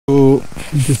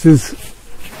This is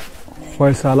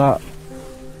Hoysala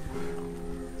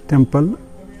temple,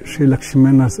 Sri Lakshmi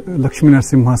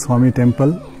Narsimha Swamy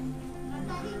temple.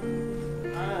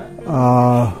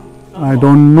 I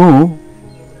don't know,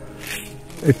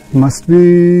 it must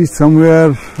be somewhere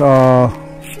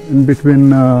in between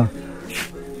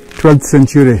 12th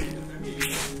century,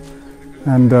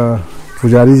 and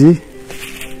Pujari ji.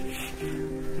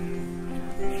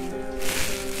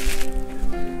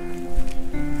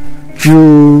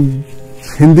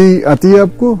 Hindi आती है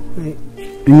आपको?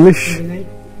 English?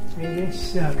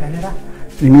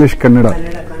 English Kannada.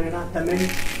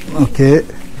 Okay.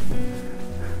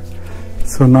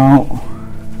 So now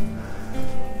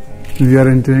we are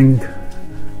entering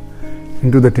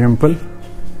into the temple.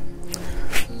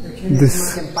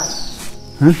 This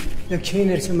Lakshmi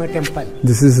Narasimha temple.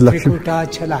 This is Lakshmi.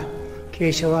 Trikutachala,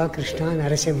 Kesava, Krishna,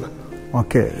 Narasimha.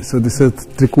 Okay, so this is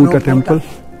Trikuta temple.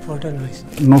 Photo noise.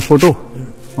 No photo?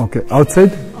 Okay,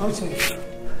 outside? Outside.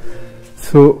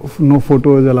 So no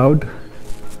photo is allowed.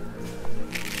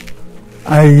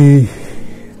 I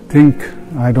think,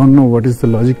 I don't know what is the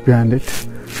logic behind it,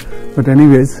 but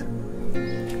anyways,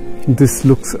 this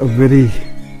looks a very,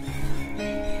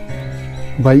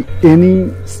 by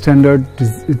any standard,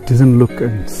 it doesn't look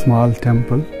a small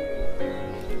temple.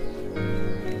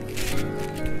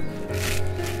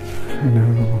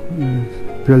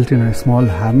 Built in a small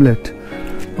hamlet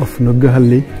of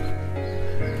Nuggahalli.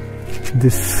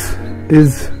 This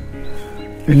is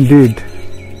indeed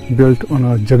built on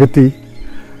a Jagati,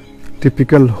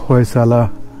 typical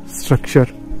Hoysala structure,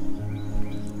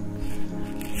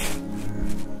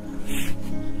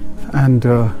 and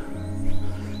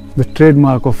the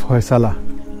trademark of Hoysala,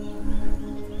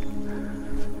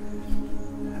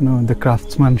 the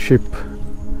craftsmanship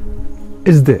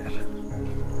is there.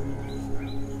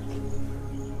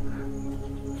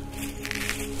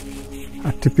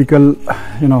 A typical,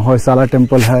 Hoysala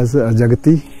temple has a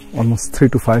Jagati, almost 3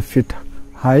 to 5 feet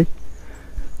high,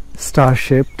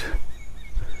 star-shaped.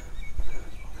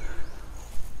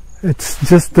 It's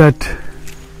just that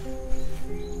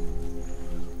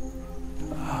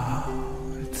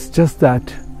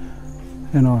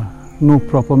no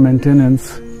proper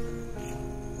maintenance,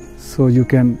 so you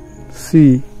can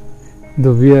see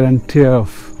the wear and tear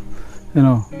of,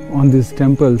 on these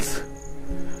temples,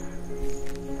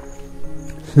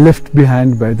 left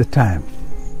behind by the time.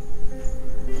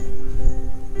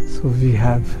 So we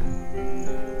have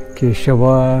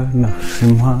Kesava,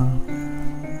 Narasimha,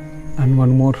 and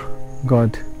one more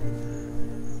god.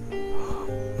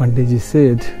 Panditji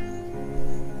said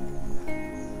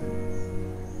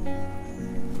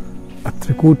a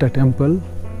Trikuta temple,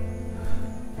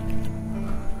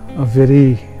 a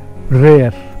very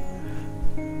rare,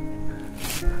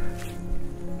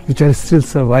 which are still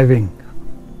surviving.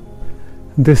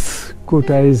 This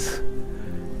kuta is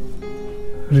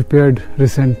repaired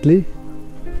recently,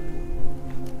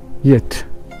 yet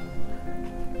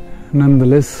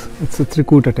nonetheless it's a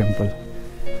Trikuta temple.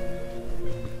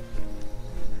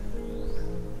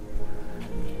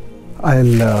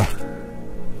 I'll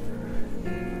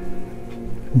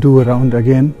do a round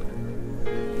again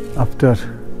after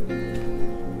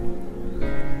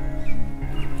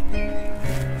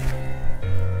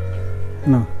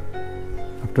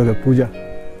the puja.